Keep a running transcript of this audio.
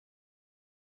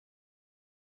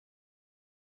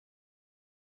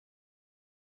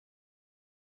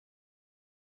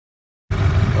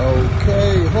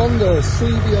Honda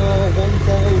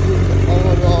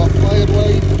CBR1000RR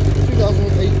FIREBLADE,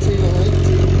 2018 on 18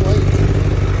 plate,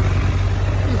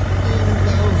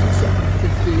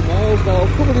 15,715 miles. Now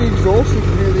I'll cover the exhaust so you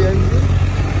can hear the engine.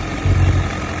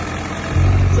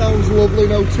 Sounds lovely,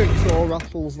 no ticks or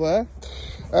rattles there.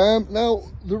 Now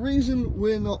the reason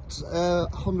we're not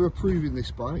Honda approving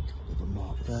this bike, there's a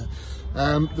mark there,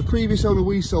 the previous owner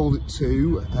we sold it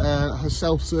to has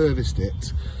self-serviced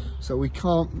it. So we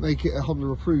can't make it a Honda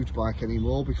approved bike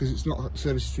anymore because it's not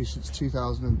service history since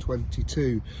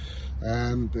 2022.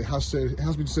 But it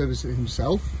has been serviced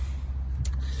himself.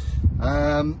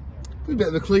 A bit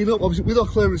of a clean up. Obviously with our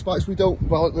clearance bikes we don't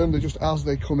valet them, they're just as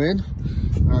they come in.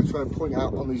 I try and point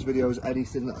out on these videos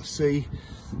anything that I see.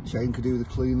 Chain could do with a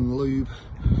clean and lube.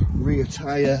 Rear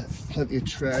tyre, plenty of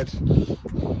tread.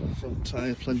 Front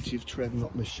tyre, plenty of tread,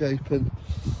 not misshapen.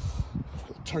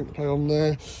 Tank play on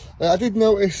there. I did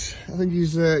notice, I think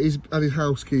he's had his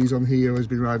house keys on here, he's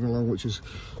been riding along, which has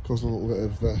caused a little bit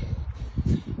of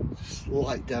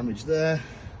slight damage there.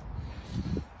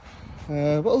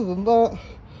 But other than that, a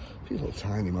few little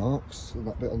tiny marks and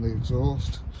that bit on the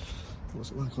exhaust. What's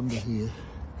it like under here?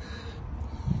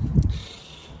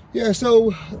 Yeah, so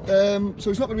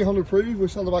it's not going to be Honda approved. We're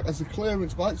selling the bike as a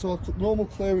clearance bike, so our normal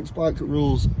clearance bike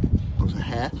rules.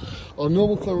 Our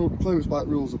normal clearance bike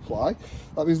rules apply.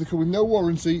 That means they come with no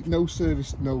warranty, no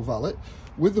service, no valet,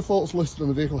 with the faults listed on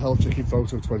the vehicle health check in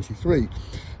photo 23.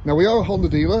 Now we are a Honda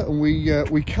dealer, and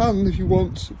we can, if you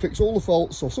want, fix all the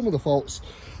faults or some of the faults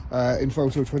in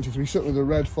photo 23, certainly the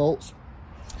red faults.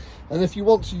 And if you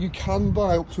want to, you can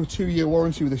buy up to a 2-year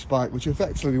warranty with this bike, which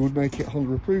effectively would make it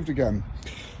Honda approved again.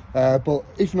 But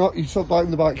if not, you start buying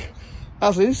the bike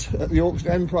as is at the auction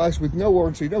end price with no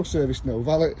warranty, no service, no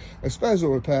valet, spares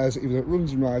or repairs, even though it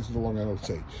runs and rides with a long MOT.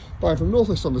 Buying from North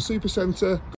West Honda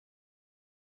Supercentre.